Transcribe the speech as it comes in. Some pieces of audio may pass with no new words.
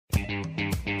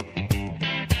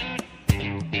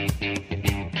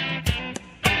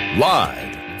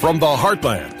Live from the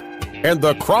heartland and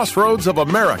the crossroads of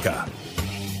America,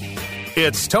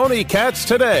 it's Tony Katz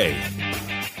Today.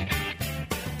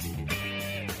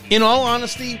 In all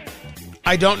honesty,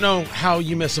 I don't know how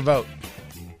you miss a vote.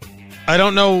 I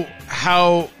don't know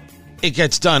how it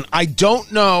gets done. I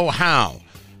don't know how.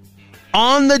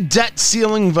 On the debt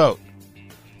ceiling vote,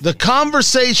 the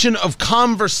conversation of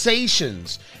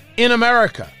conversations in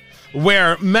America,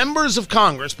 where members of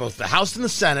Congress, both the House and the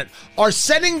Senate, are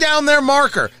setting down their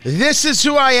marker. This is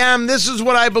who I am, this is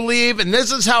what I believe, and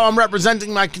this is how I'm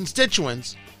representing my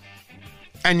constituents.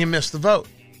 And you miss the vote.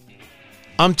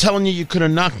 I'm telling you, you could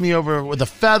have knocked me over with a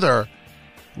feather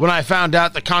when I found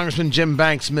out that Congressman Jim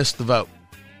Banks missed the vote.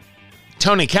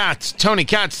 Tony Katz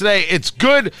Today. It's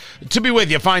good to be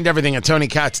with you. Find everything at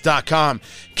TonyKatz.com.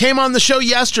 Came on the show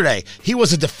yesterday. He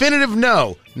was a definitive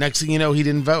no. Next thing you know, he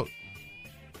didn't vote.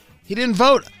 He didn't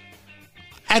vote.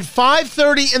 At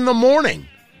 5:30 in the morning,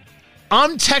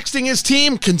 I'm texting his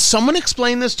team, can someone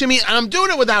explain this to me? And I'm doing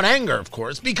it without anger, of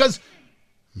course, because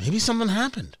maybe something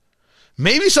happened.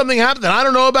 Maybe something happened that I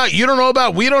don't know about, you don't know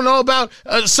about, we don't know about.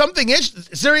 Something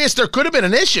serious, there could have been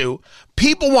an issue.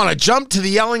 People want to jump to the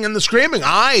yelling and the screaming.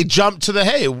 I jumped to the,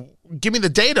 hey, give me the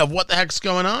data of what the heck's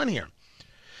going on here.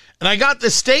 And I got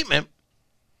this statement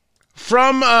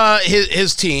from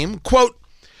his team, quote,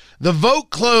 "The vote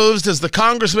closed as the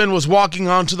congressman was walking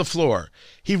onto the floor.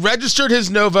 He registered his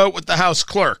no vote with the House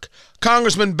clerk.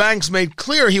 Congressman Banks made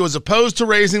clear he was opposed to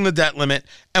raising the debt limit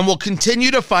and will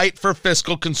continue to fight for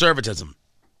fiscal conservatism."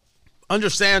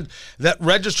 Understand that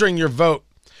registering your vote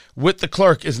with the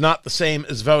clerk is not the same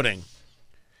as voting.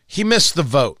 He missed the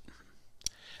vote.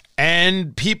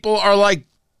 And people are like,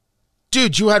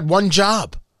 dude, you had one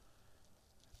job.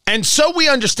 And so we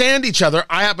understand each other.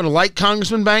 I happen to like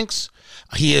Congressman Banks.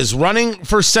 He is running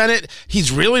for Senate.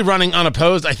 He's really running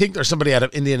unopposed. I think there's somebody out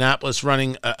of Indianapolis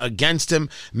running against him.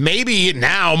 Maybe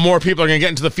now more people are going to get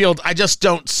into the field. I just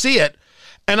don't see it.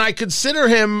 And I consider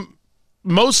him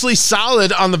mostly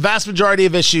solid on the vast majority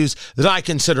of issues that I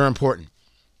consider important.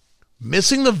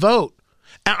 Missing the vote.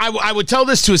 And I would tell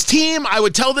this to his team. I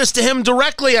would tell this to him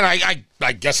directly, and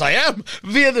I guess I am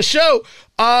via the show.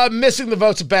 Missing the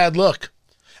vote's a bad look.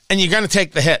 And you're going to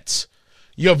take the hits.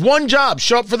 You have one job,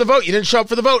 show up for the vote. You didn't show up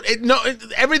for the vote.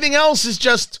 Everything else is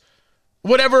just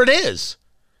whatever it is.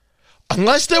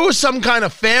 Unless there was some kind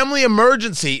of family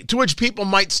emergency to which people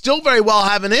might still very well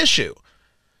have an issue,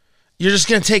 you're just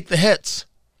going to take the hits.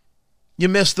 You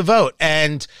missed the vote.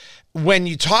 And when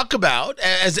you talk about,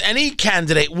 as any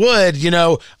candidate would,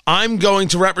 I'm going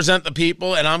to represent the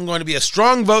people and I'm going to be a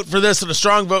strong vote for this and a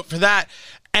strong vote for that,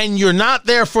 and you're not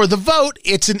there for the vote,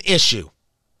 it's an issue.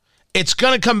 It's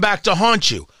going to come back to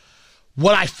haunt you.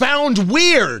 What I found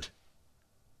weird,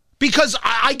 because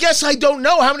I guess I don't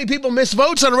know how many people miss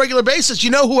votes on a regular basis. You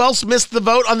know who else missed the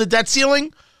vote on the debt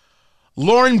ceiling?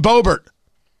 Lauren Boebert.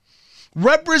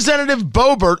 Representative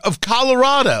Boebert of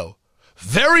Colorado.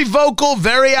 Very vocal,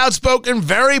 very outspoken,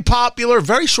 very popular,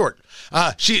 very short.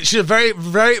 She's a very,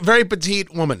 very, very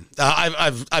petite woman.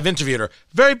 I've interviewed her.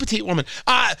 Very petite woman.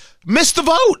 Missed the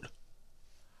vote.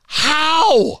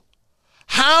 How?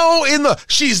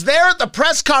 She's there at the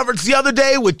press conference the other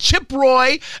day with Chip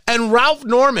Roy and Ralph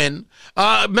Norman,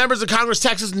 members of Congress,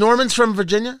 Texas. Norman's from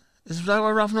Virginia. Is that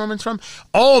where Ralph Norman's from?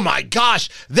 Oh my gosh,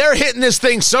 they're hitting this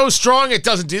thing so strong. It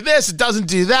doesn't do this. It doesn't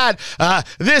do that.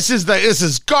 This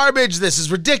is garbage. This is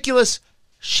ridiculous.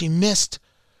 She missed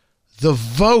the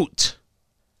vote.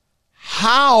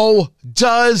 How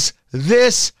does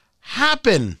this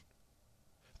happen?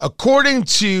 According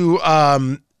to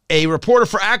a reporter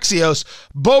for Axios,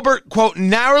 Boebert, quote,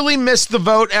 narrowly missed the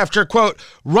vote after, quote,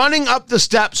 running up the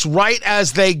steps right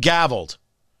as they gavelled.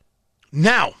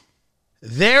 Now,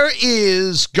 there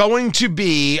is going to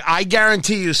be, I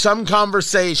guarantee you, some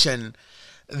conversation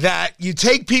that you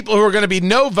take people who are going to be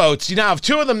no votes. You now have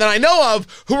two of them that I know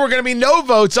of who are going to be no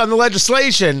votes on the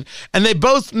legislation, and they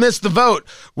both missed the vote.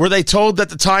 Were they told that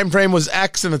the time frame was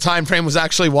X and the time frame was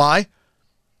actually Y?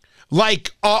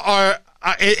 Like,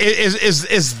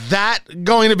 is that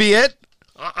going to be it?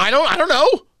 I don't know.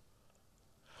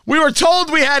 We were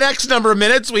told we had X number of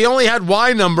minutes. We only had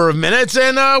Y number of minutes,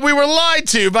 and we were lied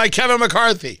to by Kevin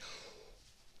McCarthy.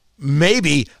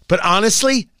 Maybe, but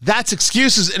honestly, that's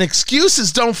excuses, and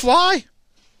excuses don't fly.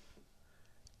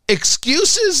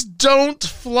 Excuses don't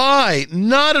fly.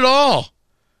 Not at all.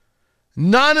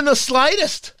 Not in the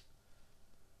slightest.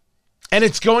 And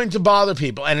it's going to bother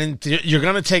people, and you're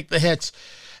going to take the hits.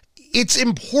 It's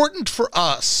important for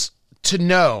us to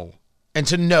know and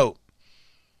to note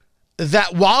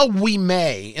that while we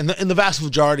may, in the vast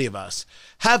majority of us,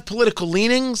 have political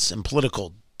leanings and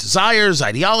political desires,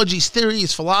 ideologies,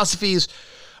 theories, philosophies,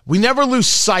 we never lose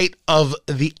sight of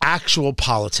the actual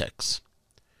politics.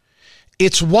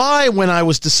 It's why when I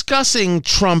was discussing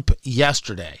Trump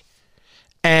yesterday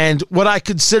and what I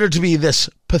consider to be this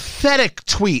pathetic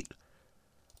tweet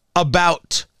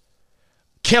about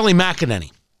Kayleigh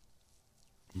McEnany,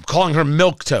 calling her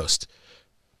milquetoast,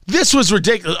 this was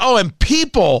ridiculous. Oh, and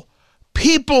people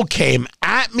came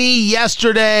at me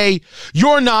yesterday.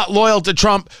 You're not loyal to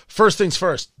Trump. First things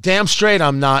first. Damn straight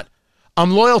I'm not.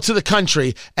 I'm loyal to the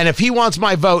country, and if he wants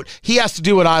my vote, he has to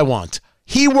do what I want.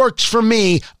 He works for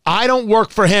me. I don't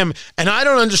work for him, and I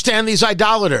don't understand these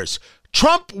idolaters.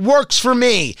 Trump works for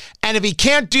me, and if he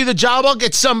can't do the job, I'll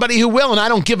get somebody who will, and I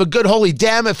don't give a good holy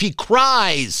damn if he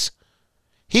cries.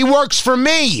 He works for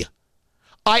me.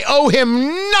 I owe him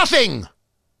nothing.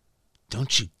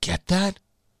 Don't you get that?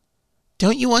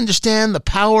 Don't you understand the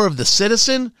power of the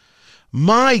citizen?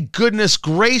 My goodness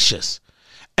gracious.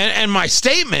 And my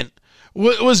statement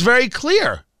was very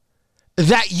clear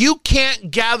that you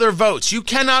can't gather votes. You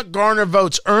cannot garner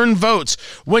votes, earn votes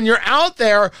when you're out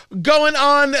there going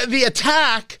on the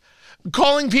attack,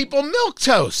 calling people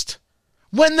milquetoast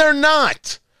when they're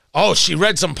not. Oh, she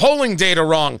read some polling data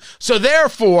wrong, so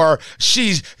therefore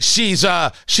she's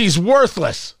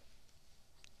worthless.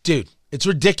 Dude, it's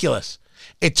ridiculous.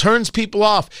 It turns people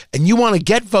off, and you want to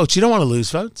get votes. You don't want to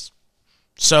lose votes.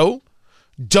 So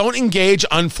don't engage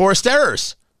unforced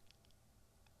errors.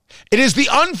 It is the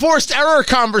unforced error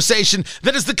conversation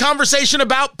that is the conversation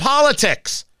about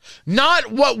politics,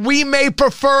 not what we may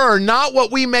prefer, not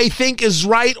what we may think is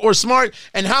right or smart,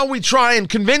 and how we try and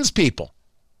convince people.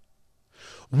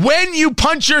 When you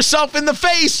punch yourself in the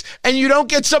face and you don't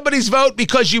get somebody's vote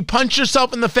because you punch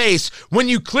yourself in the face when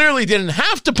you clearly didn't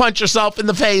have to punch yourself in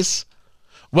the face,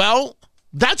 well,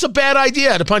 that's a bad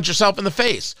idea to punch yourself in the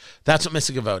face. That's what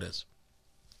missing a vote is.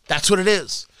 That's what it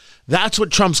is. That's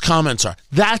what Trump's comments are.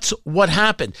 That's what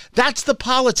happened. That's the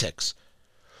politics.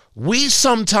 We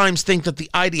sometimes think that the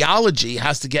ideology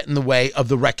has to get in the way of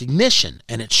the recognition,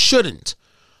 and it shouldn't.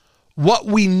 What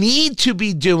we need to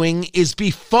be doing is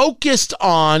be focused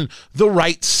on the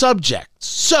right subject.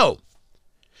 So,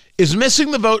 is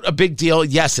missing the vote a big deal?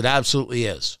 Yes, it absolutely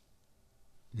is.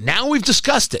 Now we've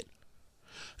discussed it.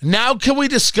 Now can we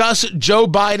discuss Joe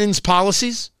Biden's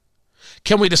policies?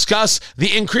 Can we discuss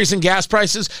the increase in gas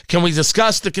prices? Can we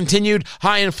discuss the continued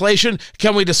high inflation?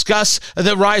 Can we discuss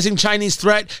the rising Chinese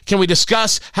threat? Can we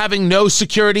discuss having no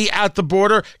security at the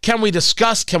border? Can we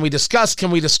discuss?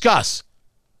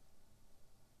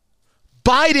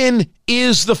 Biden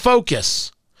is the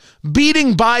focus.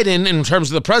 Beating Biden in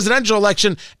terms of the presidential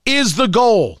election is the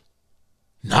goal,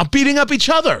 not beating up each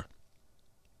other.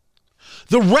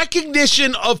 The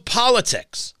recognition of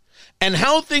politics and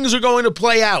how things are going to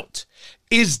play out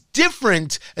is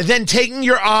different than taking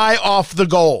your eye off the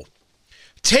goal.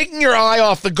 Taking your eye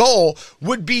off the goal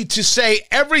would be to say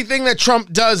everything that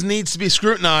Trump does needs to be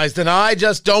scrutinized, and I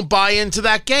just don't buy into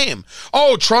that game.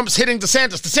 Oh, Trump's hitting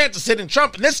DeSantis, DeSantis hitting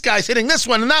Trump, and this guy's hitting this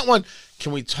one and that one.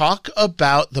 Can we talk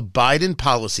about the Biden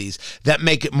policies that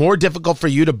make it more difficult for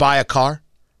you to buy a car?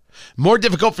 More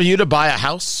difficult for you to buy a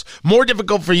house? More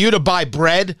difficult for you to buy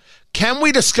bread? Can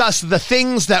we discuss the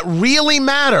things that really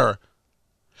matter?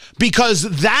 Because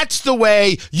that's the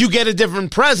way you get a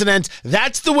different president.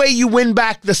 That's the way you win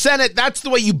back the Senate. That's the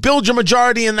way you build your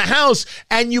majority in the House,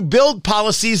 and you build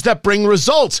policies that bring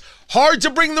results. Hard to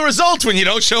bring the results when you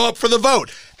don't show up for the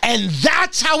vote. And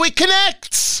that's how it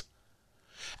connects.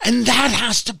 And that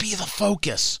has to be the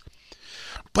focus.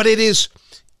 But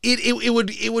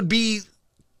it would be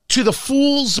to the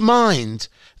fool's mind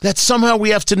that somehow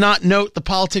we have to not note the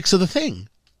politics of the thing.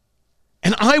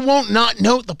 And I won't not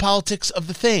note the politics of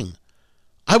the thing.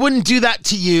 I wouldn't do that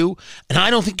to you, and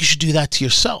I don't think you should do that to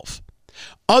yourself.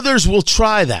 Others will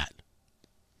try that.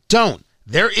 Don't.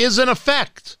 There is an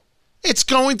effect. It's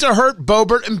going to hurt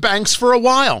Boebert and Banks for a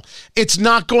while. It's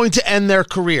not going to end their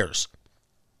careers.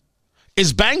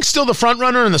 Is Banks still the front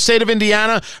runner in the state of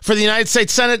Indiana for the United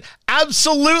States Senate?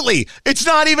 Absolutely. It's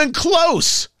not even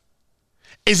close.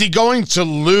 Is he going to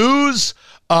lose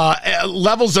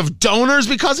levels of donors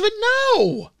because of it?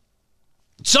 No.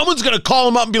 Someone's going to call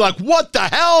him up and be like, what the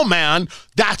hell, man?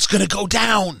 That's going to go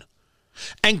down.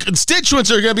 And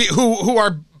constituents are going to be who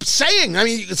are saying, I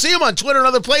mean, you can see them on Twitter and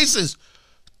other places.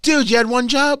 Dude, you had one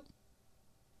job.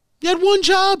 You had one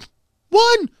job.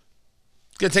 One.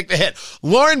 Going to take the hit.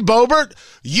 Lauren Boebert,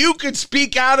 you could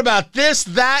speak out about this,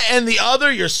 that, and the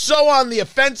other. You're so on the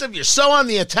offensive. You're so on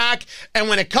the attack. And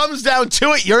when it comes down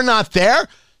to it, you're not there.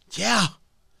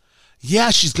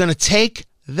 Yeah, she's going to take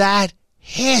that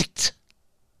hit.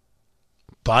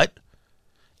 But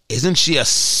isn't she a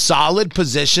solid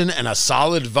position and a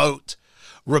solid vote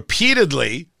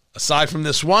repeatedly, aside from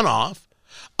this one-off,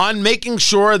 on making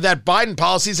sure that Biden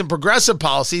policies and progressive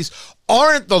policies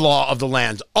aren't the law of the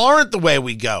land, aren't the way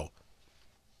we go?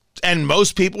 And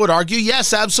most people would argue,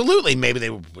 yes, absolutely. Maybe they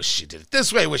wish she did it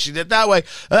this way, wish she did it that way.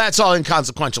 That's all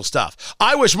inconsequential stuff.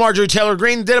 I wish Marjorie Taylor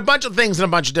Greene did a bunch of things in a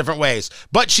bunch of different ways,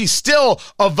 but she's still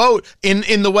a vote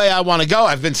in the way I want to go.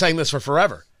 I've been saying this for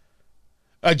forever.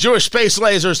 Jewish space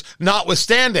lasers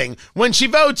notwithstanding, when she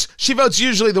votes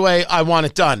usually the way I want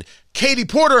it done. Katie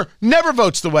Porter never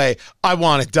votes the way I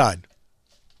want it done.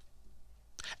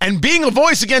 And being a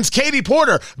voice against Katie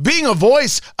Porter, being a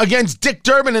voice against Dick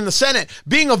Durbin in the Senate,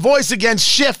 being a voice against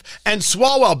Schiff and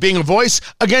Swalwell, being a voice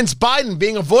against Biden,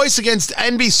 being a voice against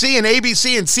NBC and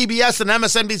ABC and CBS and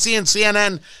MSNBC and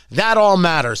CNN, that all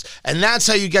matters. And that's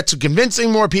how you get to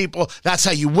convincing more people. That's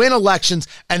how you win elections.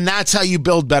 And that's how you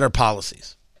build better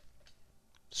policies.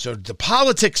 So the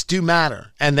politics do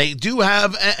matter, and they do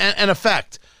have an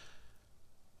effect.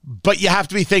 But you have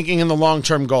to be thinking in the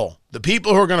long-term goal. The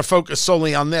people who are going to focus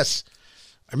solely on this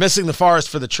are missing the forest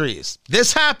for the trees.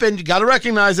 This happened. You got to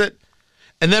recognize it.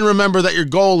 And then remember that your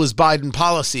goal is Biden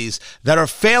policies that are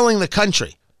failing the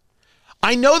country.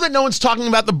 I know that no one's talking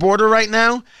about the border right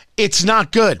now. It's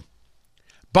not good.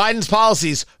 Biden's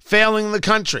policies failing the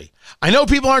country. I know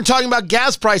people aren't talking about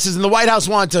gas prices, and the White House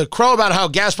wanted to crow about how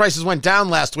gas prices went down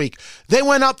last week. They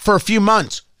went up for a few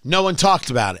months. No one talked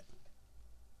about it.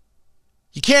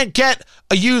 You can't get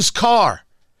a used car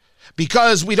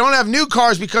because we don't have new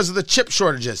cars because of the chip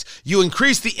shortages. You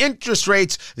increase the interest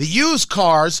rates, the used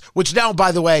cars, which now,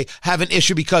 by the way, have an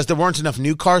issue because there weren't enough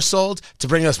new cars sold to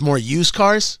bring us more used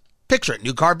cars. Picture it.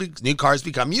 New cars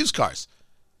become used cars.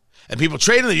 And people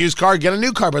trade in the used car, get a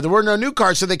new car, but there were no new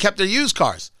cars, so they kept their used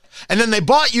cars. And then they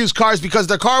bought used cars because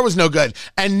their car was no good.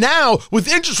 And now,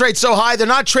 with interest rates so high, they're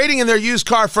not trading in their used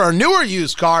car for a newer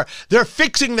used car. They're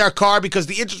fixing their car because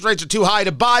the interest rates are too high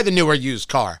to buy the newer used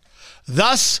car.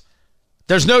 Thus,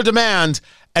 there's no demand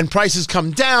and prices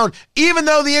come down. Even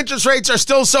though the interest rates are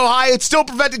still so high, it's still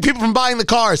preventing people from buying the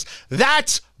cars.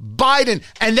 That's Biden.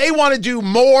 And they want to do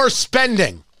more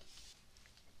spending.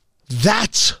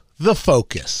 That's the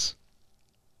focus.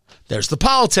 There's the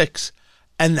politics.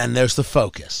 And then there's the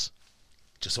focus.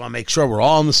 Just want to make sure we're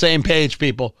all on the same page,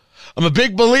 people. I'm a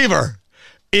big believer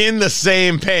in the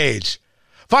same page.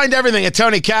 Find everything at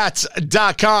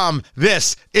TonyKatz.com.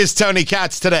 This is Tony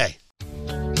Katz Today.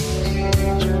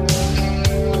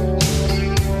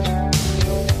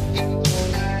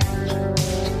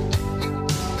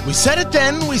 We said it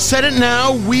then, we said it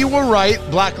now. We were right.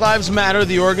 Black Lives Matter,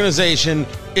 the organization,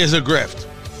 is a grift.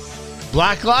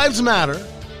 Black Lives Matter,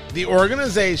 the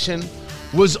organization,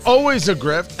 was always a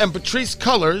grift, and Patrisse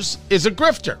Cullors is a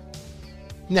grifter.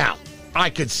 Now, I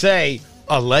could say,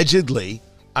 allegedly,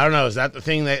 I don't know, is that the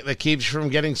thing that keeps you from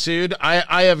getting sued?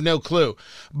 I have no clue.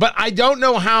 But I don't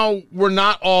know how we're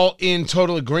not all in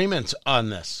total agreement on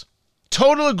this.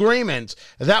 Total agreement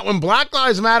that when Black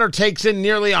Lives Matter takes in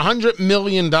nearly $100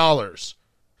 million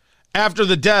after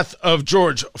the death of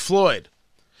George Floyd,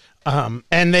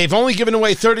 and they've only given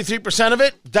away 33% of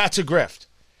it, that's a grift.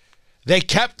 They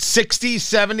kept $60,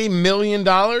 $70 million.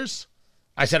 I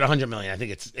said $100 million. I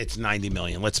think it's $90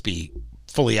 million. Let's be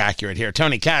fully accurate here.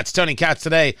 Tony Katz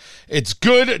Today. It's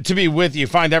good to be with you.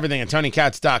 Find everything at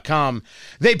TonyKatz.com.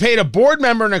 They paid a board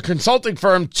member in a consulting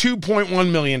firm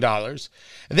 $2.1 million.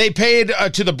 They paid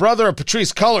to the brother of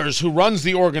Patrisse Cullors, who runs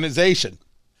the organization.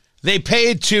 They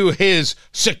paid to his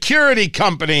security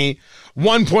company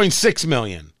 $1.6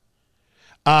 million.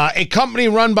 A company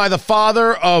run by the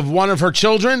father of one of her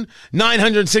children,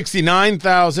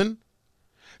 $969,000.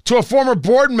 To a former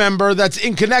board member that's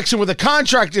in connection with a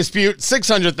contract dispute,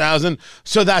 $600,000.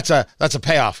 So that's a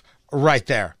payoff right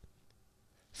there.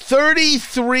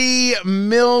 $33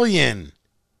 million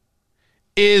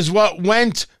is what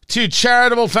went to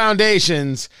charitable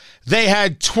foundations. They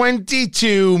had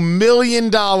 $22 million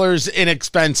in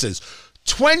expenses.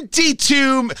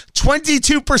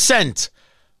 22%.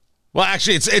 Well,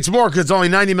 actually, it's more because it's only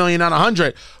 $90 million on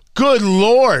 100. Good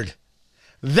Lord.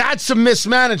 That's some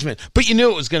mismanagement. But you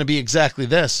knew it was going to be exactly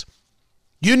this.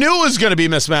 You knew it was going to be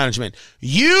mismanagement.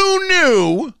 You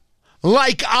knew,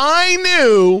 like I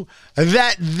knew,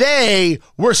 that they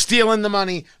were stealing the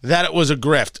money, that it was a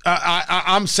grift.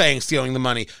 I'm saying stealing the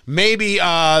money. Maybe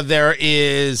there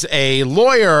is a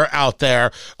lawyer out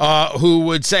there who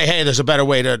would say, hey, there's a better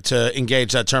way to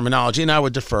engage that terminology, and I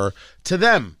would defer to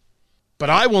them. But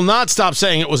I will not stop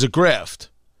saying it was a grift.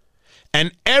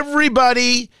 And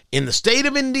everybody in the state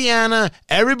of Indiana,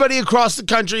 everybody across the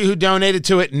country who donated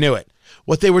to it knew it.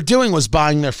 What they were doing was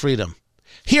buying their freedom.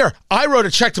 Here, I wrote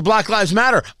a check to Black Lives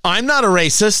Matter. I'm not a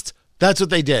racist. That's what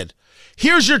they did.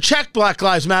 Here's your check, Black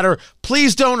Lives Matter.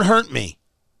 Please don't hurt me.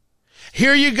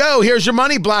 Here you go. Here's your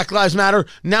money, Black Lives Matter.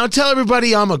 Now tell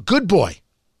everybody I'm a good boy.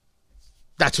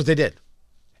 That's what they did.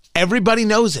 Everybody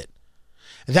knows it.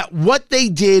 That what they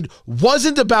did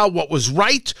wasn't about what was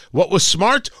right, what was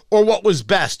smart, or what was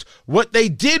best. What they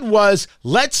did was,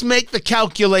 let's make the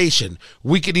calculation.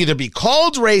 We could either be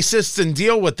called racists and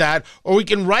deal with that, or we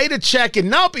can write a check and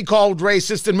not be called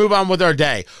racist and move on with our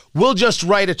day. We'll just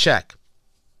write a check.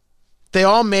 They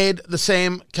all made the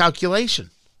same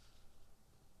calculation.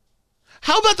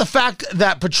 How about the fact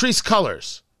that Patrisse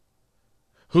Cullors,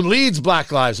 who leads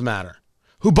Black Lives Matter,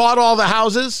 who bought all the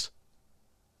houses,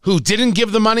 who didn't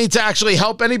give the money to actually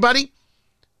help anybody,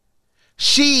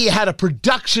 she had a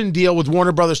production deal with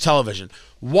Warner Brothers Television.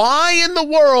 Why in the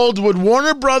world would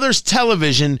Warner Brothers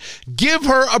Television give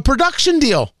her a production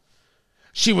deal?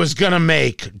 She was going to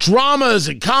make dramas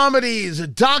and comedies, a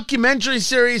documentary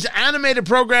series, animated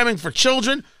programming for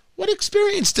children. What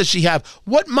experience does she have?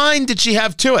 What mind did she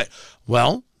have to it?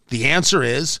 Well, the answer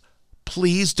is,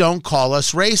 please don't call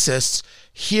us racists.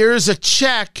 Here's a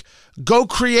check. Go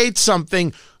create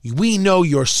something. We know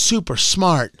you're super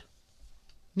smart.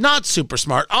 Not super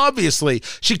smart, obviously.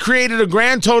 She created a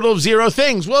grand total of 0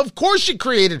 things. Well, of course she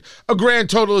created a grand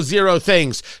total of 0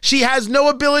 things. She has no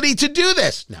ability to do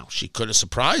this. Now, she could have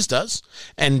surprised us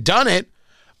and done it,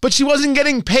 but she wasn't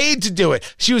getting paid to do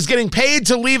it. She was getting paid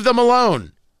to leave them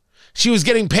alone. She was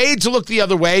getting paid to look the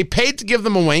other way, paid to give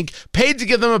them a wink, paid to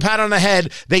give them a pat on the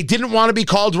head. They didn't want to be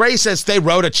called racist. They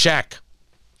wrote a check.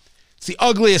 It's the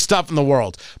ugliest stuff in the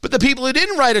world. But the people who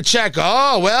didn't write a check,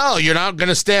 oh, well, you're not going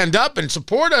to stand up and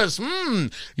support us.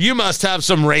 You must have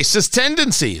some racist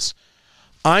tendencies.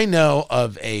 I know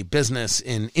of a business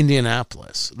in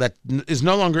Indianapolis that is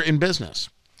no longer in business.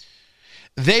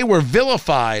 They were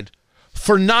vilified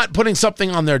for not putting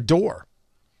something on their door.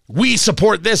 We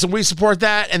support this and we support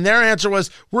that. And their answer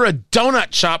was, we're a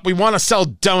donut shop. We want to sell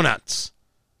donuts.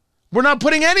 We're not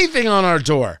putting anything on our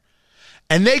door.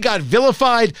 And they got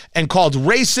vilified and called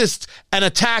racist and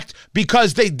attacked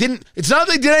because they didn't. It's not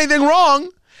that they did anything wrong.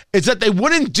 It's that they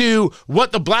wouldn't do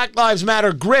what the Black Lives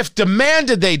Matter grift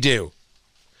demanded they do.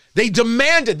 They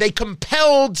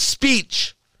compelled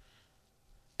speech.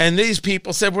 And these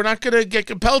people said, we're not going to get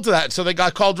compelled to that. So they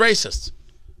got called racists.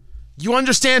 You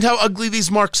understand how ugly these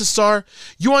Marxists are?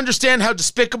 You understand how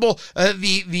despicable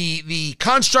the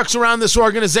constructs around this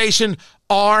organization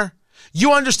are?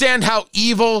 You understand how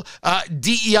evil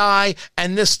DEI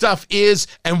and this stuff is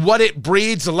and what it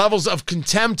breeds, the levels of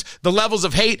contempt, the levels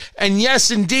of hate. And yes,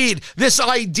 indeed, this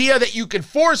idea that you can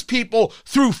force people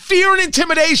through fear and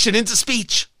intimidation into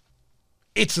speech.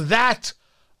 It's that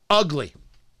ugly.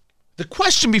 The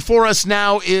question before us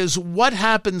now is, what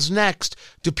happens next?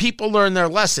 Do people learn their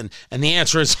lesson? And the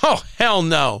answer is, oh, hell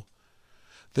no.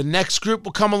 The next group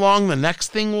will come along. The next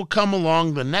thing will come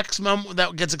along. The next moment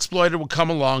that gets exploited will come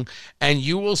along. And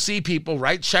you will see people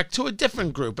write check to a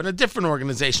different group and a different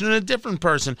organization and a different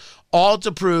person, all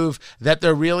to prove that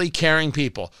they're really caring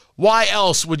people. Why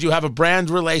else would you have a brand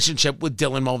relationship with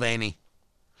Dylan Mulvaney,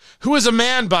 who is a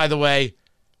man, by the way?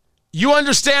 You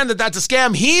understand that that's a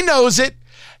scam. He knows it.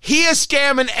 He is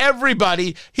scamming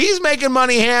everybody. He's making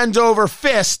money hand over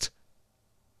fist.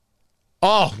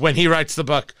 Oh, when he writes the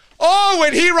book. Oh,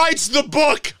 when he writes the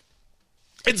book,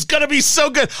 it's going to be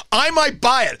so good. I might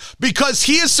buy it because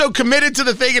he is so committed to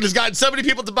the thing and has gotten so many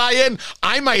people to buy in.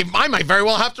 I might very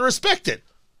well have to respect it.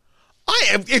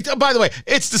 By the way,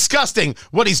 it's disgusting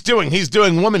what he's doing. He's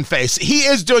doing woman face. He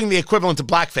is doing the equivalent to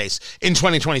blackface in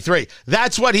 2023.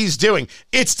 That's what he's doing.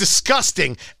 It's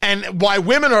disgusting. And why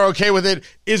women are okay with it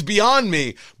is beyond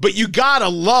me. But you got to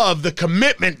love the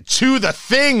commitment to the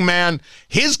thing, man.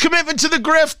 His commitment to the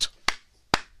grift.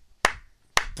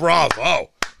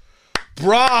 Bravo.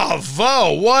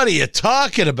 Bravo. What are you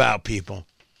talking about, people?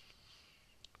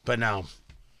 But now,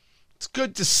 it's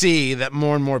good to see that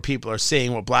more and more people are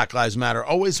seeing what Black Lives Matter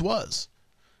always was.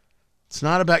 It's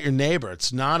not about your neighbor.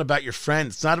 It's not about your friend.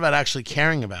 It's not about actually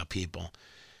caring about people.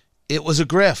 It was a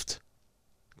grift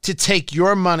to take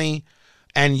your money,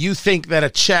 and you think that a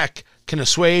check can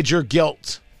assuage your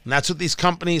guilt. And that's what these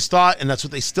companies thought, and that's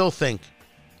what they still think.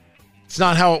 It's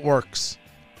not how it works.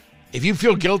 If you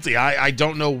feel guilty, I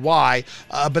don't know why,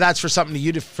 but that's for something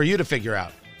for you to figure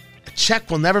out. A check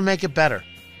will never make it better.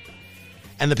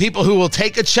 And the people who will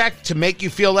take a check to make you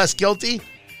feel less guilty,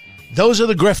 those are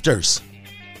the grifters,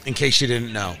 in case you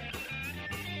didn't know.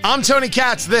 I'm Tony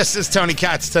Katz. This is Tony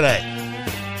Katz Today.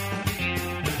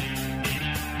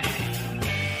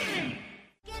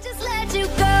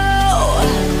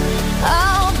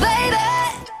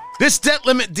 This debt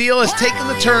limit deal has taken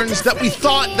the turns that we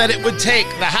thought that it would take.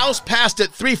 The House passed it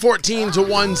 314 to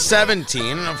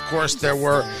 117. Of course, there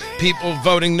were people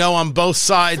voting no on both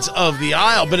sides of the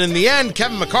aisle. But in the end,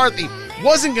 Kevin McCarthy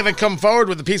wasn't going to come forward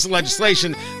with a piece of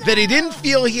legislation that he didn't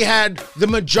feel he had the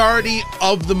majority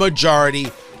of the majority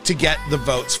to get the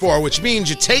votes for, which means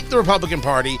you take the Republican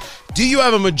Party. Do you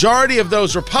have a majority of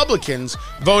those Republicans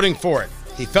voting for it?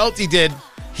 He felt he did.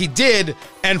 He did,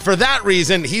 and for that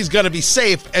reason, he's going to be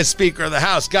safe as Speaker of the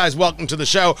House. Guys, welcome to the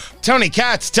show. Tony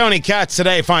Katz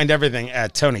today. Find everything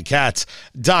at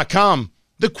TonyKatz.com.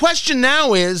 The question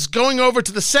now is, going over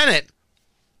to the Senate,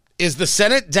 is the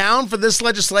Senate down for this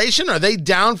legislation? Are they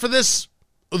down for this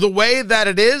the way that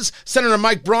it is? Senator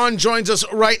Mike Braun joins us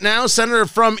right now, senator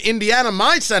from Indiana,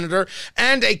 my senator,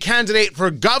 and a candidate for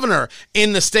governor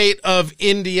in the state of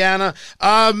Indiana.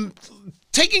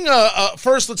 Taking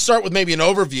first, let's start with maybe an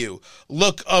overview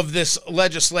look of this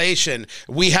legislation.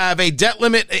 We have a debt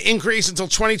limit increase until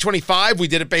 2025. We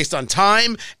did it based on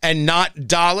time and not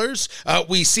dollars.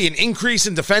 We see an increase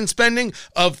in defense spending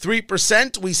of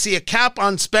 3%. We see a cap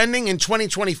on spending in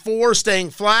 2024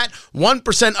 staying flat,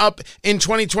 1% up in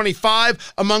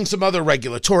 2025, among some other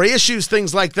regulatory issues,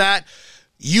 things like that.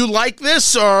 You like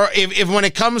this, or if when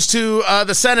it comes to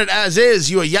the Senate as is,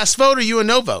 you a yes vote or you a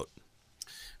no vote?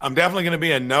 I'm definitely going to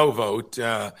be a no vote.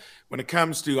 When it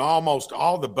comes to almost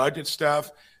all the budget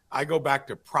stuff, I go back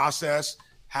to process.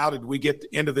 How did we get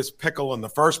into this pickle in the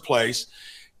first place?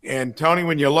 And Tony,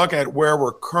 when you look at where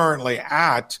we're currently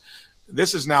at,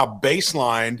 this is now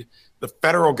baselined the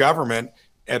federal government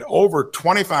at over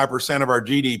 25% of our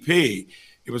GDP.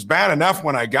 It was bad enough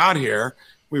when I got here.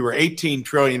 We were 18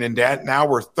 trillion in debt. Now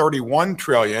we're 31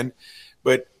 trillion.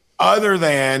 But other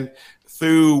than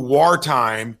through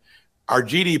wartime, our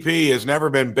GDP has never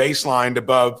been baselined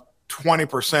above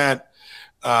 20%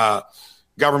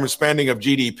 government spending of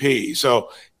GDP. So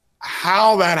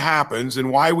how that happens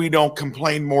and why we don't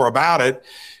complain more about it,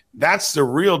 that's the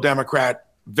real Democrat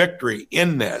victory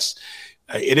in this.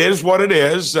 It is what it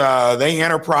is. They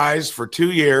enterprised for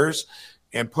 2 years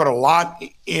and put a lot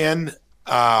in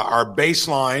our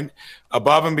baseline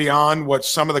above and beyond what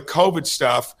some of the COVID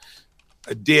stuff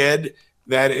did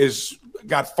that is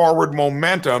got forward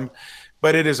momentum.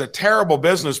 But it is a terrible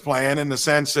business plan in the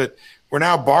sense that we're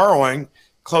now borrowing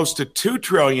close to $2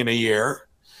 trillion a year,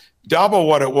 double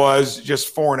what it was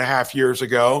just 4.5 years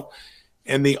ago.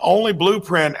 And the only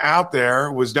blueprint out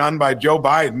there was done by Joe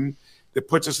Biden that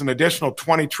puts us an additional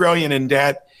 $20 trillion in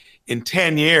debt in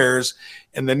 10 years.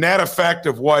 And the net effect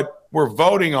of what we're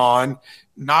voting on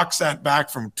knocks that back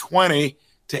from 20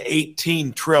 to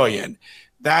 18 trillion.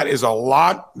 That is a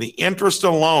lot. The interest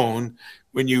alone,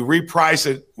 when you reprice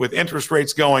it with interest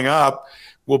rates going up,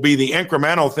 will be the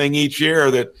incremental thing each year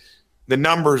that the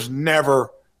numbers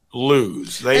never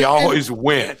lose. They always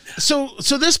win. So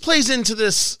this plays into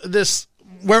this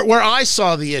where I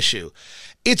saw the issue.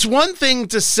 It's one thing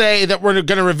to say that we're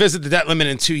going to revisit the debt limit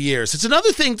in 2 years. It's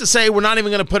another thing to say we're not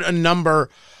even going to put a number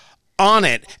on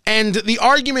it. And the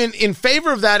argument in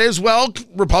favor of that is, well,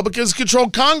 Republicans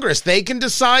control Congress. They can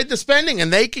decide the spending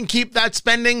and they can keep that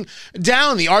spending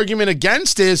down. The argument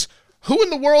against is, who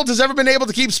in the world has ever been able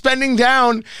to keep spending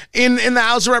down in the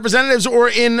House of Representatives or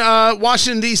in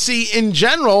Washington, D.C. in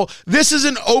general? This is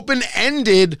an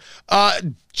open-ended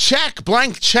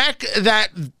blank check that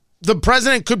the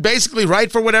president could basically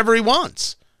write for whatever he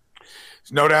wants.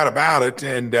 There's no doubt about it.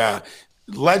 And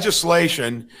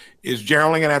legislation is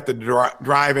generally going to have to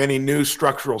drive any new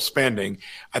structural spending.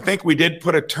 I think we did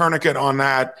put a tourniquet on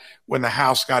that when the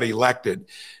House got elected.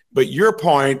 But your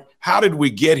point, how did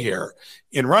we get here?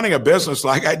 In running a business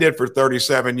like I did for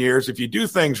 37 years, if you do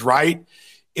things right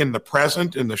in the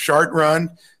present, in the short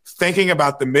run, thinking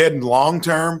about the mid and long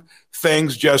term,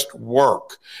 things just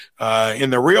work.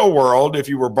 In the real world, if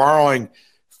you were borrowing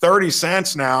 30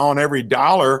 cents now on every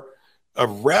dollar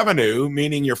of revenue,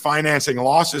 meaning you're financing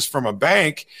losses from a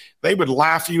bank, they would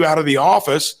laugh you out of the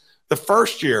office the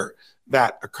first year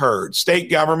that occurred. State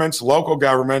governments, local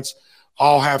governments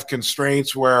all have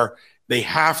constraints where they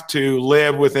have to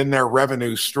live within their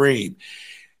revenue stream.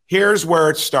 Here's where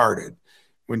it started.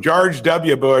 When George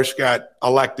W. Bush got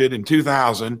elected in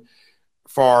 2000,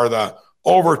 for the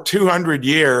over 200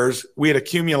 years, we had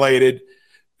accumulated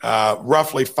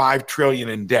roughly $5 trillion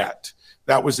in debt.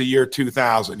 That was the year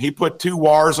 2000. He put 2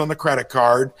 wars on the credit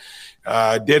card,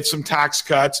 did some tax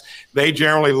cuts. They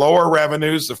generally lower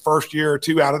revenues the first year or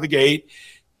two out of the gate.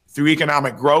 Through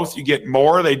economic growth, you get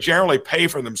more. They generally pay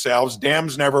for themselves.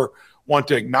 Dems never want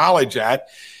to acknowledge that.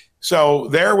 So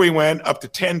there we went up to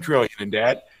 10 trillion in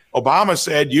debt. Obama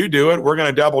said, you do it. We're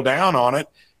going to double down on it.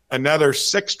 another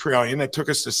 $6 trillion. That took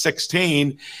us to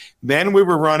 16. Then we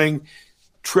were running $1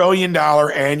 trillion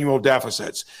annual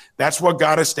deficits. That's what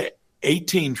got us to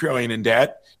 18 trillion in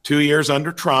debt 2 years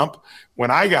under Trump when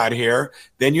I got here.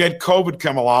 Then you had COVID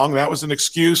come along. That was an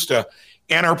excuse to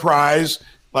enterprise,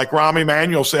 like Rahm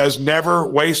Emanuel says, never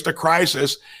waste a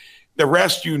crisis. The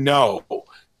rest you know.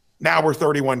 Now we're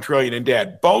 31 trillion in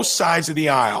debt, both sides of the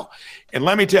aisle. And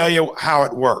let me tell you how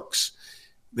it works.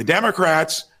 The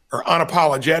Democrats are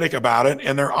unapologetic about it,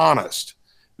 and they're honest.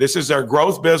 This is their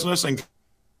growth business and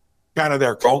kind of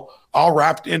their goal, all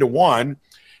wrapped into one.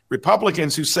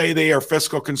 Republicans who say they are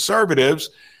fiscal conservatives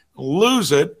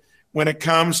lose it when it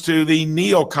comes to the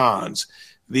neocons,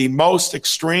 the most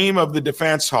extreme of the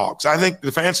defense hawks. I think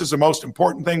defense is the most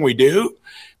important thing we do,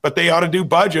 but they ought to do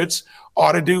budgets,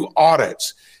 ought to do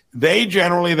audits. They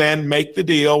generally then make the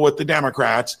deal with the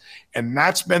Democrats, and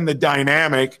that's been the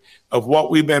dynamic of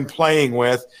what we've been playing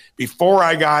with before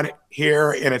I got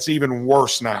here, and it's even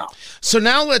worse now. So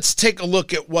now let's take a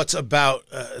look at what's about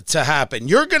to happen.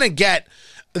 You're going to get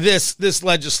this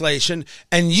legislation,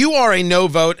 and you are a no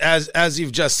vote, as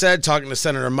you've just said, talking to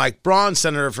Senator Mike Braun,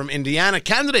 senator from Indiana,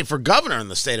 candidate for governor in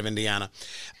the state of Indiana.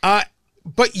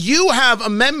 But you have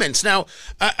amendments. Now,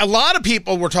 a lot of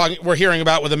people we're hearing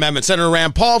about with amendments. Senator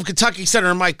Rand Paul of Kentucky,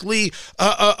 Senator Mike Lee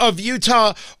of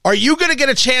Utah. Are you going to get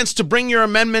a chance to bring your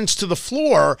amendments to the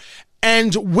floor?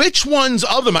 And which ones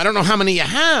of them, I don't know how many you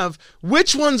have,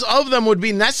 which ones of them would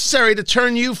be necessary to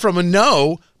turn you from a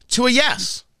no to a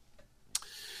yes?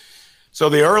 So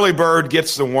the early bird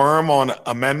gets the worm on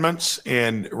amendments,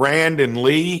 and Rand and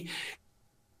Lee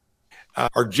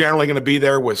are generally going to be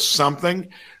there with something.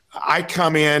 I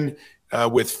come in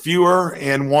with fewer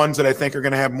and ones that I think are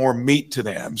going to have more meat to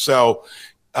them. So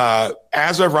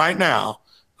as of right now,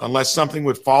 unless something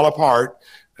would fall apart,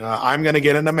 I'm going to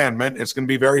get an amendment. It's going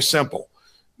to be very simple.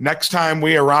 Next time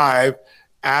we arrive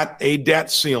at a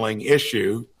debt ceiling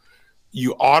issue,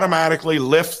 you automatically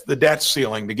lift the debt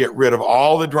ceiling to get rid of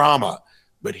all the drama.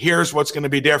 But here's what's going to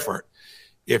be different.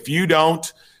 If you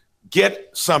don't get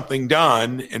something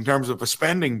done in terms of a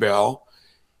spending bill,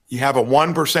 you have a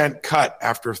 1% cut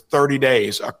after 30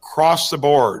 days across the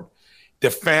board,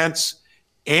 defense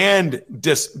and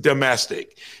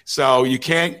domestic. So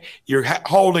you're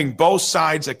holding both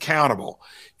sides accountable.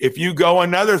 If you go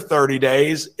another 30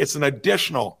 days, it's an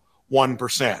additional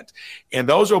 1%. And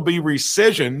those will be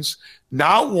rescissions,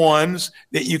 not ones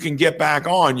that you can get back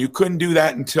on. You couldn't do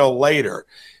that until later.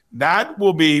 That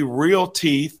will be real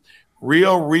teeth,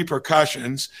 real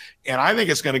repercussions, and I think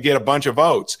it's going to get a bunch of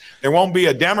votes. There won't be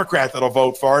a Democrat that'll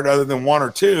vote for it other than one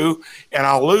or two, and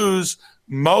I'll lose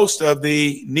most of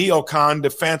the neocon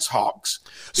defense hawks.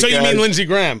 So you mean Lindsey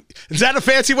Graham? Is that a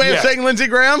fancy way of saying Lindsey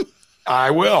Graham?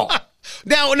 I will.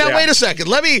 Now, wait a second.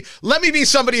 Let me be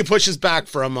somebody who pushes back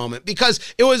for a moment, because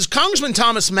it was Congressman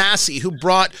Thomas Massey who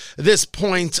brought this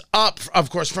point up, of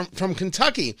course, from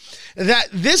Kentucky, that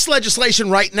this legislation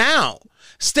right now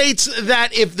states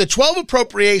that if the 12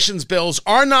 appropriations bills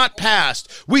are not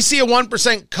passed, we see a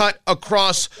 1% cut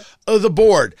across the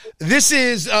board. This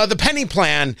is the penny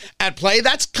plan at play.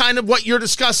 That's kind of what you're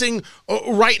discussing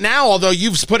right now, although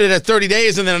you've put it at 30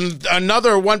 days and then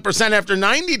another 1% after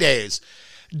 90 days.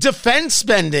 Defense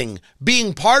spending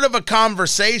being part of a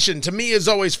conversation to me is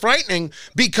always frightening,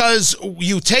 because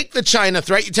you take the China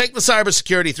threat, you take the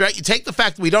cybersecurity threat, you take the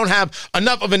fact that we don't have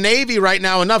enough of a Navy right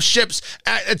now, enough ships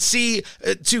at sea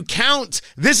to count.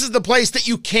 This is the place that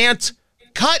you can't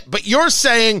cut. But you're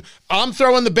saying, I'm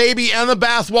throwing the baby and the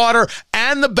bathwater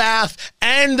and the bath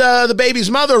and the baby's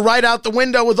mother right out the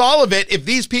window with all of it. If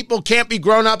these people can't be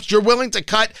grown-ups, you're willing to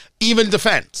cut even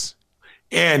defense.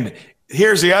 And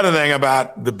here's the other thing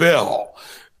about the bill.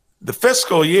 The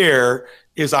fiscal year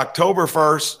is October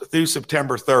 1st through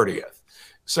September 30th.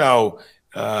 So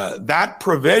that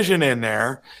provision in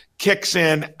there kicks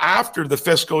in after the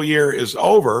fiscal year is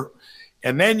over.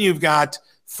 And then you've got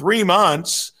 3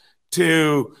 months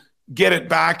to get it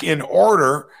back in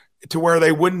order to where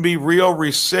they wouldn't be real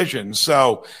rescissions.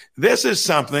 So this is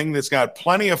something that's got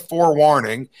plenty of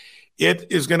forewarning. It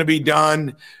is going to be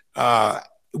done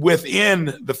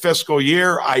within the fiscal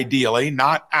year, ideally,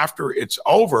 not after it's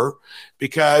over,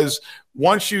 because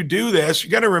once you do this, you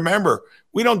got to remember,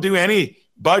 we don't do any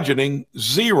budgeting,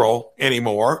 zero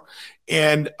anymore,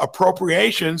 and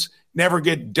appropriations never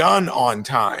get done on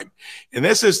time. And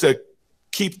this is to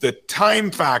keep the time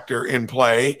factor in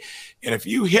play. And if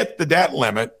you hit the debt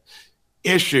limit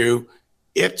issue,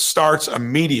 it starts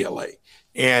immediately.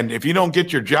 And if you don't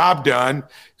get your job done,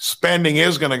 spending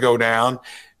is going to go down.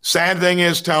 Sad thing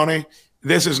is, Tony,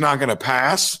 this is not going to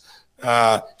pass.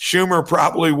 Schumer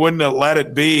probably wouldn't have let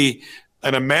it be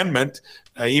an amendment,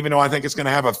 even though I think it's going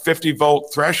to have a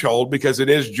 50-vote threshold because it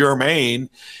is germane.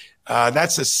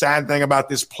 That's the sad thing about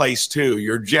this place, too.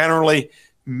 You're generally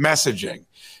messaging.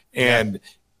 And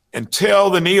until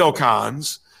the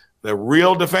neocons, the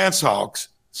real defense hawks,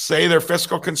 say they're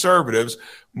fiscal conservatives,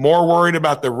 more worried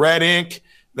about the red ink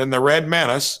than the red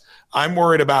menace. I'm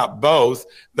worried about both.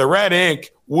 The red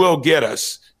ink will get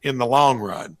us in the long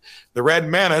run. The red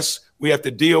menace we have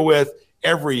to deal with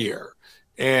every year.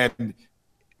 And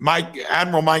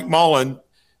Admiral Mike Mullen,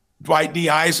 Dwight D.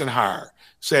 Eisenhower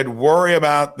said, worry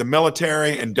about the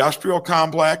military industrial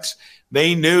complex.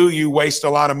 They knew you waste a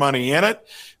lot of money in it.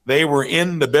 They were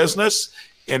in the business.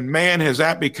 And man, has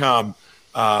that become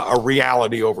a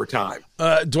reality over time.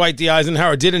 Dwight D.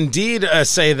 Eisenhower did indeed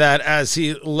say that as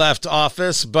he left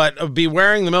office, but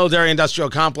bewaring the military-industrial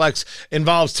complex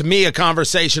involves, to me, a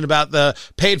conversation about the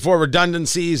paid-for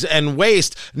redundancies and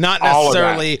waste, not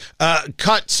necessarily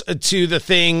cuts to the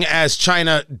thing as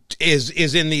China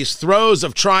is in these throes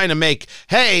of trying to make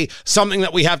hay, something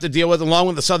that we have to deal with along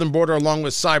with the southern border, along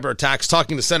with cyber attacks.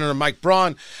 Talking to Senator Mike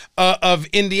Braun of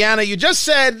Indiana, you just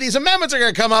said these amendments are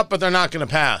going to come up, but they're not going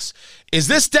to pass. Is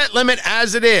this debt limit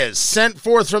as it is, sent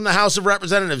forth from the House of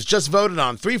Representatives, just voted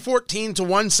on, 314 to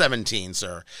 117,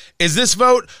 sir? Is this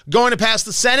vote going to pass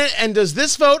the Senate? And does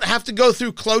this vote have to go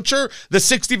through cloture, the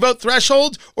 60-vote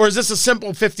threshold, or is this a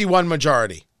simple 51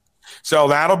 majority? So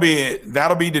that'll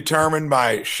be determined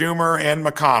by Schumer and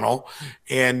McConnell,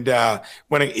 and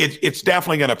when it's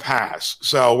definitely going to pass.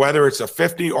 So whether it's a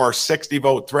 50 or 60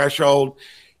 vote threshold,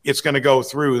 it's going to go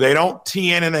through. They don't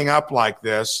tee anything up like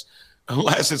this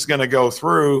unless it's going to go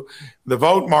through. The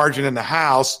vote margin in the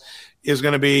House is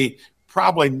going to be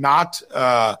probably not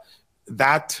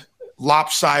that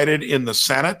lopsided in the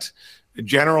Senate.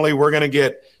 Generally, we're going to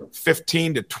get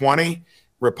 15 to 20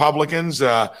 Republicans,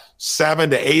 7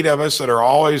 to 8 of us that are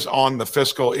always on the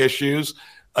fiscal issues,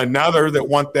 another that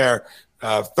want their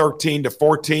 13 to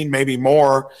 14, maybe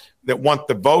more, that want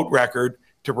the vote record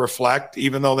to reflect,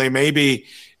 even though they may be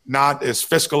not as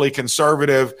fiscally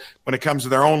conservative when it comes to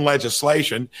their own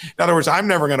legislation. In other words, I'm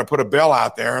never going to put a bill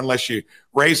out there unless you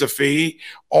raise a fee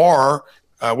or,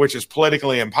 which is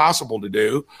politically impossible to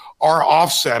do, or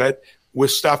offset it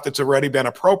with stuff that's already been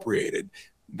appropriated.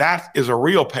 That is a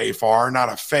real pay for, not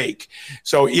a fake.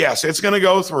 So, yes, it's going to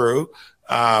go through.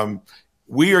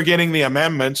 We are getting the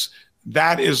amendments.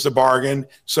 That is the bargain,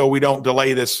 so we don't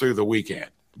delay this through the weekend.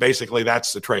 Basically,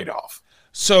 that's the trade-off.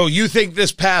 So you think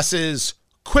this passes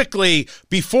quickly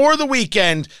before the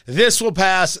weekend? This will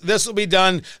pass. This will be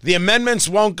done. The amendments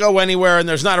won't go anywhere, and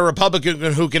there's not a Republican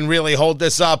who can really hold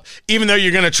this up, even though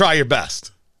you're going to try your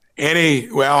best.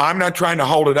 Well, I'm not trying to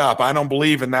hold it up. I don't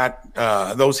believe in that,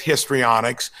 those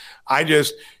histrionics.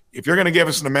 If you're going to give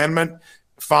us an amendment,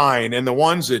 fine. And the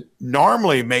ones that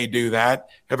normally may do that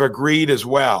have agreed as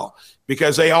well,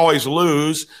 because they always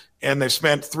lose, and they've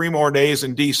spent 3 more days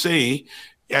in D.C.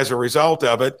 as a result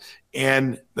of it.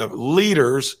 And the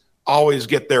leaders always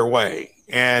get their way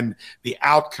and the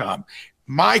outcome.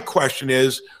 My question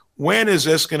is, when is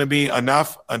this going to be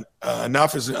enough?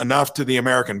 Enough is enough to the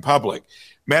American public.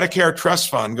 Medicare Trust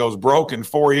Fund goes broke in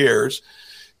 4 years.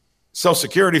 Social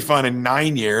Security Fund in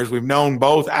 9 years. We've known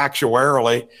both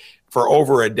actuarially for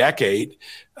over a decade.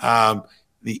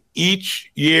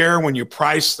 Each year when you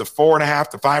price the 4.5%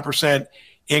 to 5%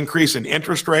 increase in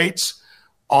interest rates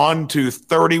on to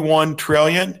 $31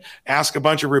 trillion. Ask a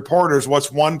bunch of reporters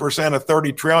what's 1% of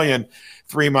 $30 trillion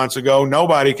 3 months ago.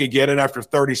 Nobody could get it after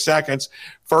 30 seconds.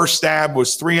 First stab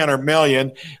was $300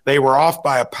 million. They were off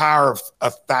by a power of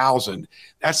 1,000.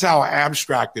 That's how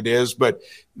abstract it is. But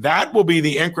that will be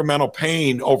the incremental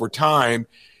pain over time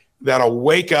that'll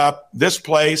wake up this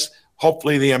place,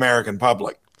 hopefully the American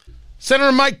public.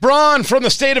 Senator Mike Braun from the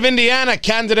state of Indiana,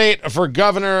 candidate for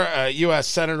governor, U.S.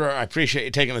 Senator. I appreciate you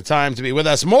taking the time to be with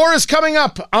us. More is coming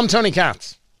up. I'm Tony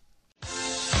Katz.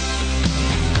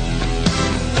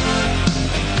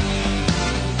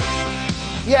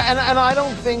 Yeah, and I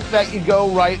don't think that you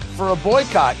go right for a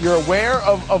boycott. You're aware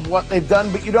of what they've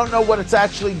done, but you don't know what it's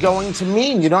actually going to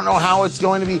mean. You don't know how it's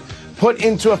going to be put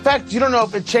into effect. You don't know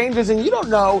if it changes, and you don't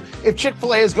know if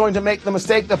Chick-fil-A is going to make the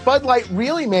mistake that Bud Light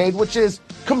really made, which is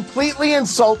completely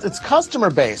insult its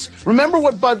customer base. Remember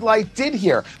what Bud Light did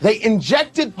here. They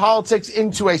injected politics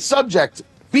into a subject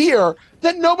beer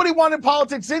that nobody wanted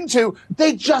politics into.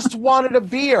 They just wanted a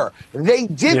beer. They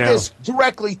did this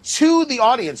directly to the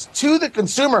audience, to the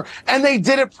consumer, and they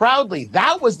did it proudly.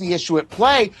 That was the issue at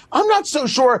play. I'm not so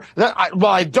sure that,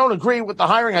 I don't agree with the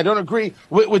hiring. I don't agree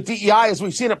with DEI as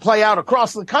we've seen it play out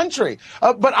across the country.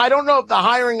 But I don't know if the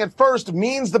hiring at first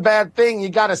means the bad thing. You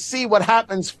got to see what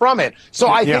happens from it. So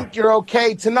I think you're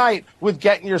okay tonight with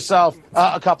getting yourself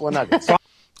a couple of nuggets.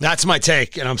 That's my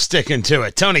take, and I'm sticking to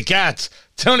it. Tony Katz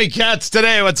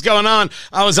today. What's going on?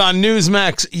 I was on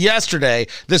Newsmax yesterday.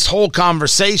 This whole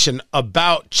conversation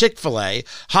about Chick-fil-A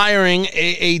hiring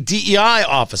a DEI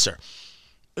officer.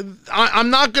 I'm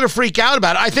not going to freak out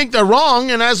about it. I think they're wrong,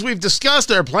 and as we've discussed,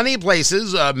 there are plenty of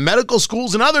places, medical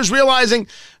schools and others, realizing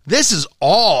this is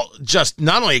all just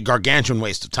not only a gargantuan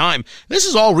waste of time, this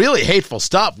is all really hateful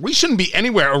stuff. We shouldn't be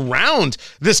anywhere around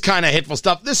this kind of hateful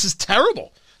stuff. This is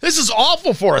terrible. This is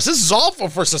awful for us. This is awful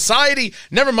for society.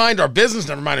 Never mind our business,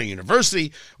 never mind our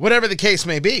university, whatever the case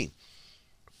may be.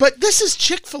 But this is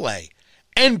Chick-fil-A.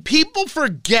 And people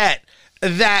forget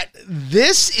that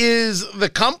this is the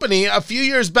company a few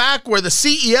years back where the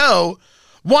CEO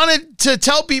wanted to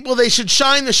tell people they should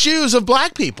shine the shoes of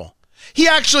black people. He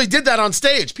actually did that on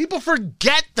stage. People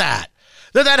forget that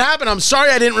happened. I'm sorry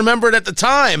I didn't remember it at the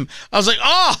time. I was like,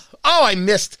 I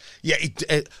missed. Yeah,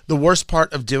 the worst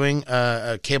part of doing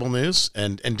cable news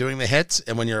and doing the hits,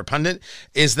 and when you're a pundit,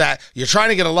 is that you're trying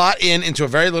to get a lot into a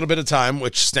very little bit of time,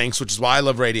 which stinks, which is why I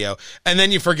love radio, and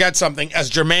then you forget something as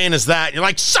germane as that, and you're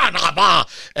like, son of a...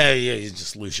 you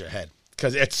just lose your head,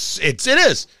 because it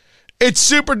is. It's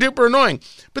super duper annoying.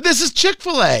 But this is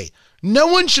Chick-fil-A. No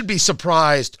one should be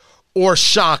surprised or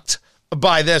shocked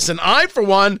by this, and I, for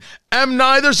one, am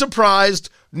neither surprised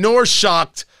nor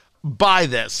shocked by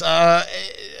this.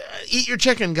 Eat your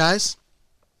chicken, guys.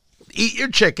 Eat your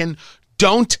chicken.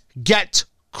 Don't get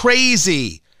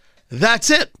crazy. That's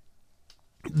it.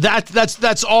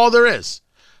 That's all there is.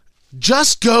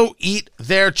 Just go eat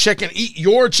their chicken. Eat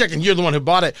your chicken. You're the one who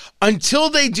bought it. Until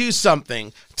they do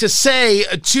something to say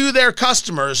to their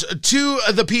customers, to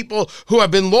the people who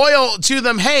have been loyal to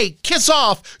them, hey, kiss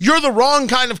off. You're the wrong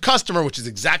kind of customer, which is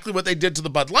exactly what they did to the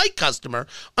Bud Light customer.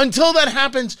 Until that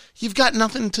happens, you've got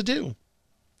nothing to do.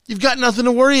 You've got nothing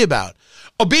to worry about.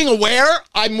 Oh, being aware,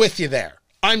 I'm with you there.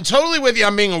 I'm totally with you.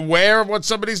 I'm being aware of what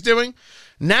somebody's doing.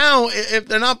 Now, if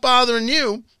they're not bothering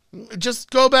you, just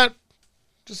go about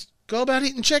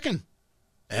eating chicken.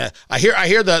 I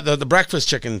hear the breakfast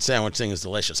chicken sandwich thing is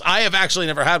delicious. I have actually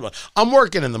never had one. I'm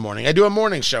working in the morning. I do a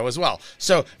morning show as well.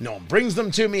 So no one brings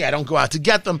them to me. I don't go out to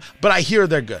get them, but I hear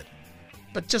they're good.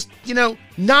 But just,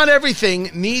 not everything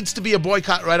needs to be a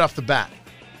boycott right off the bat.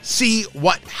 See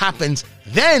what happens,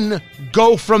 then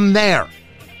go from there.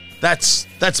 That's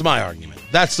my argument.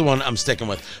 That's the one I'm sticking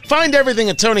with. Find everything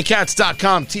at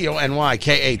TonyKatz.com,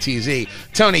 TonyKatz,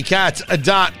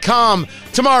 TonyKatz.com.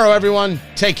 Tomorrow, everyone,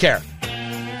 take care.